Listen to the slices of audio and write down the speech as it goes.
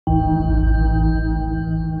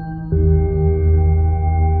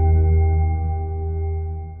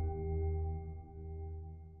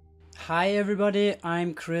Hi everybody,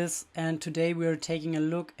 I'm Chris and today we are taking a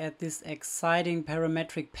look at this exciting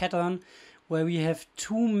parametric pattern where we have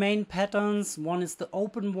two main patterns. One is the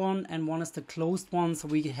open one and one is the closed one, so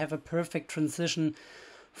we have a perfect transition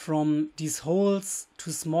from these holes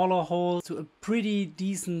to smaller holes to a pretty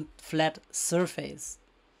decent flat surface.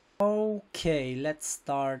 Okay, let's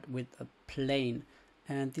start with a plane,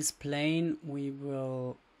 and this plane we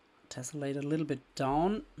will tessellate a little bit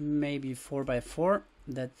down, maybe 4 by 4.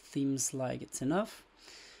 That seems like it's enough.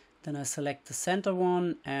 Then I select the center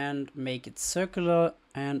one and make it circular,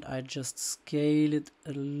 and I just scale it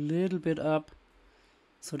a little bit up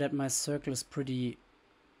so that my circle is pretty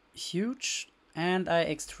huge, and I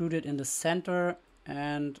extrude it in the center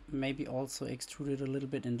and maybe also extrude it a little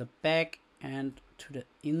bit in the back and to the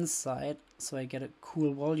inside so I get a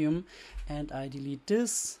cool volume. And I delete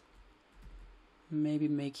this, maybe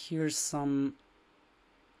make here some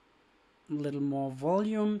little more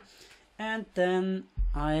volume, and then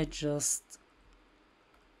I just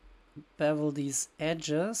bevel these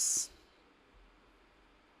edges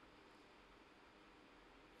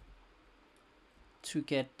to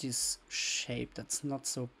get this shape. That's not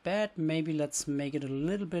so bad. Maybe let's make it a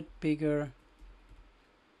little bit bigger.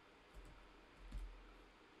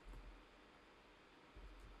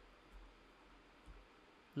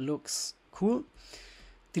 Looks cool.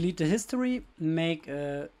 Delete the history, make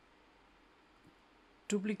a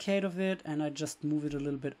duplicate of it, and I just move it a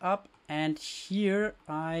little bit up, and here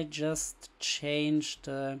I just change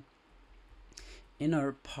the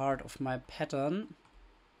inner part of my pattern.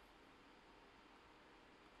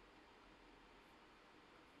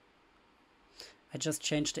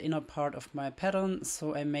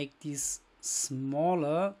 So I make these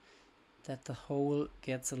smaller, that the hole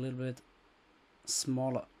gets a little bit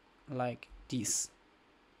smaller, like these.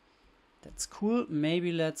 That's cool.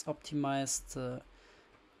 Maybe let's optimize the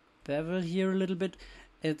bevel here a little bit.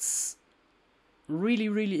 It's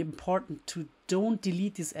really important to don't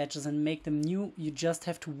delete these edges and make them new. You just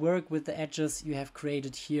have to work with the edges you have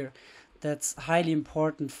created here. That's highly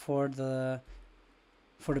important for the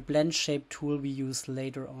blend shape tool we use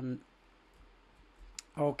later on.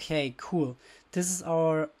 Okay, cool. This is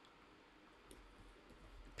our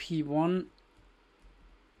P1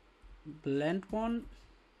 blend one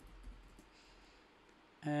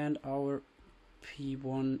and our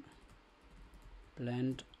P1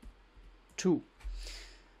 blend 2.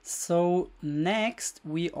 So next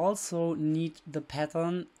we also need the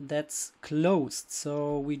pattern that's closed,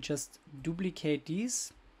 so we just duplicate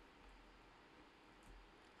these,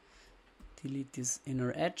 delete these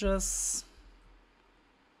inner edges,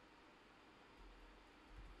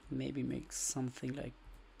 maybe make something like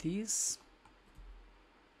this.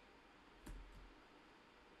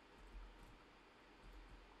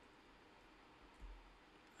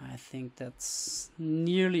 I think that's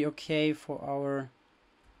nearly okay for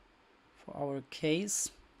our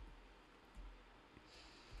case.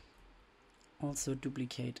 Also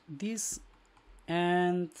duplicate this,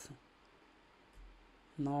 and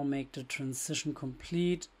now make the transition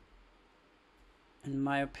complete. In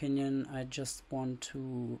my opinion, I just want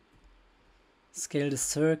to scale the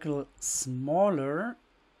circle smaller.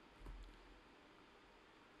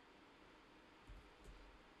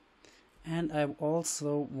 And I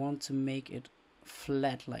also want to make it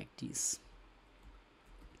flat like this.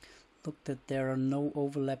 Look that there are no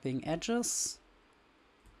overlapping edges.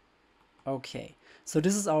 Okay, so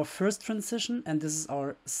this is our first transition and this is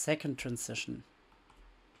our second transition.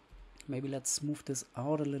 Maybe let's smooth this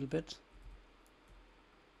out a little bit.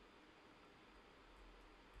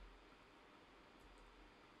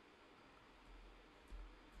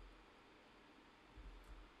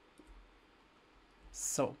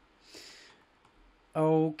 So.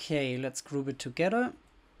 Okay, let's group it together.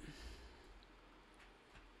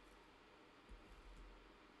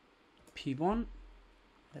 P1,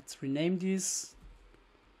 let's rename these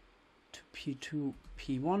to P2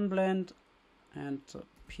 P1 blend and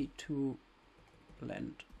P2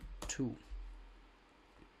 blend 2.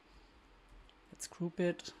 Let's group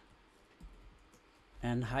it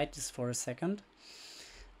and hide this for a second.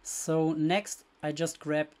 So next I just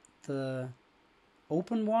grab the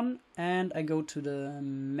open one and I go to the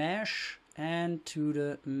mesh and to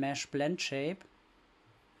the mesh blend shape,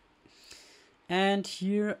 and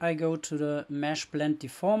here I go to the mesh blend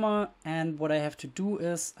deformer, and what I have to do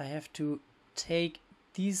is I have to take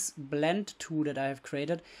this blend tool that I have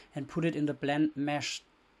created and put it in the blend mesh.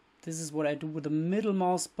 This is what I do with the middle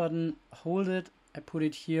mouse button, hold it, I put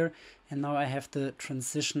it here, and now I have the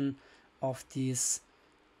transition of these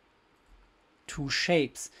two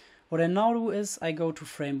shapes. What I now do is I go to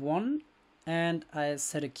frame 1 and I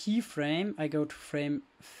set a keyframe. I go to frame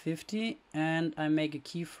 50 and I make a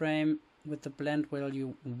keyframe with the blend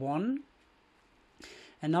value 1.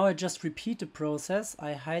 And now I just repeat the process.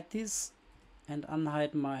 I hide this and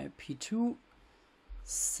unhide my P2,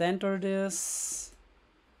 center this.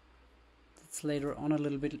 It's later on a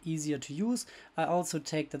little bit easier to use. I also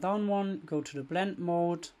take the down one, go to the blend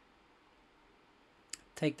mode,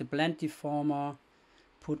 take the blend deformer,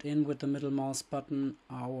 put in with the middle mouse button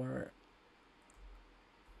our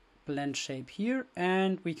blend shape here,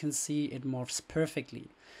 and we can see it morphs perfectly.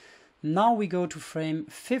 Now we go to frame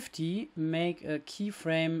 50, make a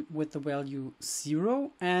keyframe with the value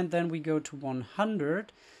 0, and then we go to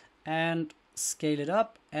 100 and scale it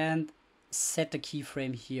up and set the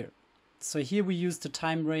keyframe here. So here we use the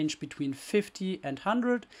time range between 50 and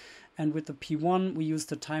 100, and with the P1 we use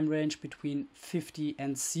the time range between 50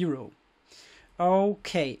 and 0.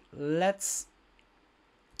 Okay, let's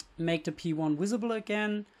make the P1 visible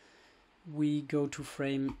again. We go to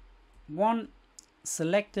frame 1,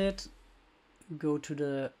 select it, go to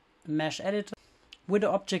the mesh editor. With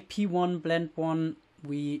the object P1 blend 1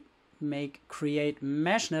 we make create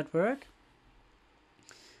mesh network,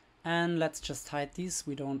 and let's just hide these.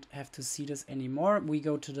 We don't have to see this anymore. We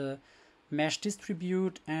go to the mesh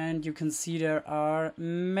distribute, and you can see there are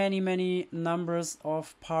many numbers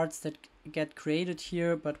of parts that get created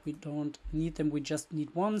here, but we don't need them, we just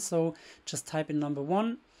need one, so just type in number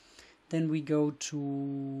 1. Then we go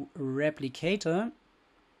to replicator,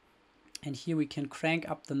 and here we can crank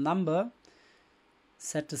up the number,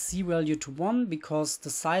 set the C value to 1 because the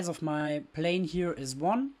size of my plane here is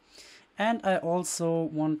 1. And I also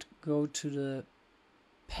want to go to the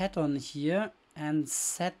pattern here and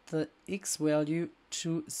set the X value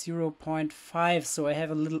to 0.5, so I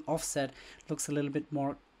have a little offset. Looks a little bit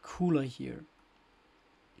more cooler here.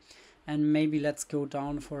 And maybe let's go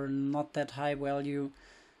down for not that high value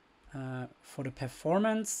for the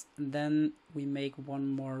performance. Then we make one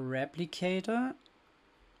more replicator,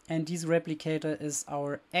 and this replicator is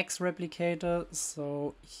our X replicator,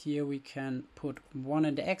 so here we can put 1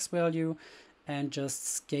 in the X value and just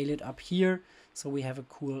scale it up here so we have a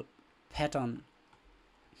cool pattern.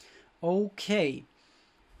 Okay,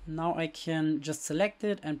 now I can just select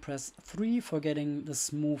it and press 3 for getting the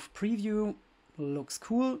smooth preview. Looks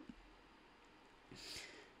cool.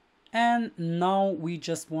 And now we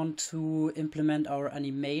just want to implement our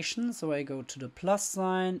animation. So I go to the plus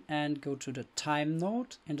sign and go to the time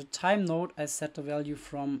node. In the time node, I set the value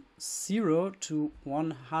from 0 to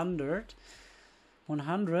 100.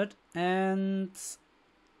 And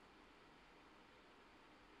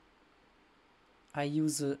I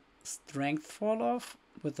use a strength fall off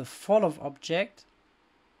with the fall off object.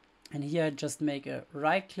 And here I just make a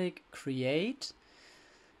right click, create,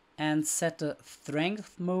 and set the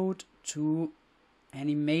strength mode to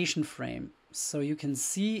animation frame. So you can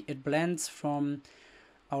see it blends from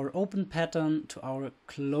our open pattern to our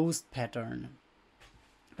closed pattern.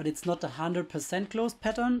 But it's not a 100% closed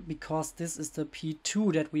pattern because this is the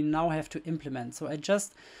P2 that we now have to implement. So I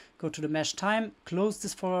just go to the mesh time, close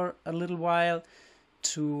this for a little while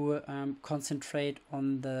to concentrate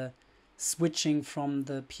on the switching from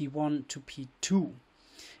the P1 to P2.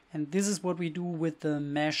 And this is what we do with the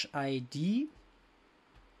mesh ID.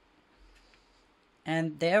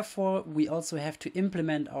 And therefore we also have to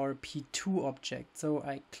implement our P2 object. So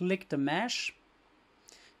I click the mesh,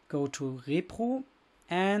 go to repro,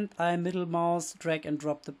 and I middle mouse drag and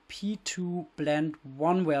drop the P2 blend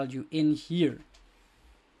 1 value in here.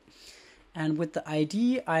 And with the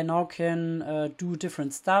ID I now can do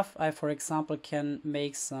different stuff. I, for example, can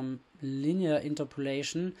make some linear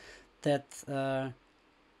interpolation that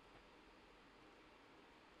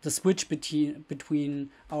the switch between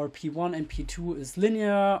our P1 and P2 is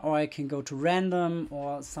linear, or I can go to random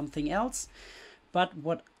or something else. But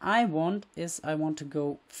what I want is I want to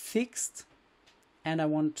go fixed, and I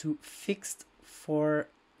want to fixed for,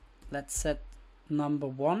 let's set number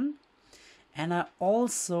 1. And I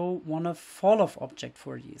also want a fall off object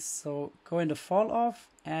for these. So go into fall off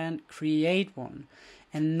and create one.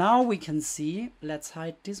 And now we can see, let's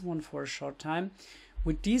hide this one for a short time.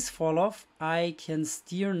 With this fall off, I can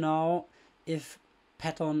steer now if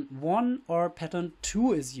pattern 1 or pattern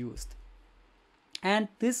 2 is used. And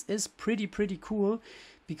this is pretty cool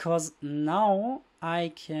because now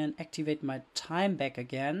I can activate my time back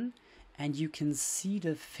again, and you can see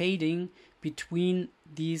the fading between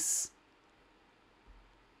these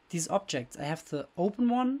objects. I have the open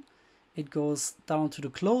one, it goes down to the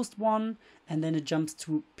closed one, and then it jumps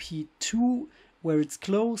to P2 where it's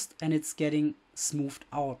closed and it's getting smoothed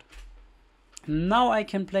out. Now I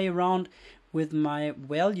can play around with my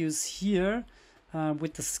values here,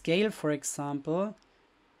 with the scale, for example.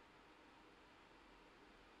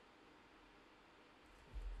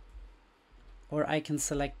 Or I can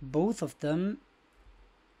select both of them,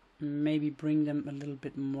 maybe bring them a little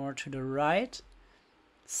bit more to the right,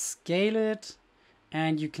 scale it,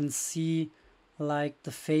 and you can see like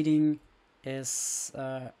the fading is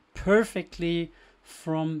perfectly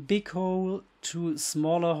from big hole to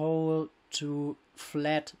smaller hole to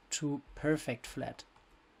flat to perfect flat.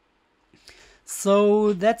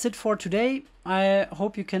 So that's it for today. I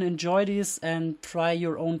hope you can enjoy this and try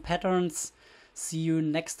your own patterns. See you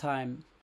next time.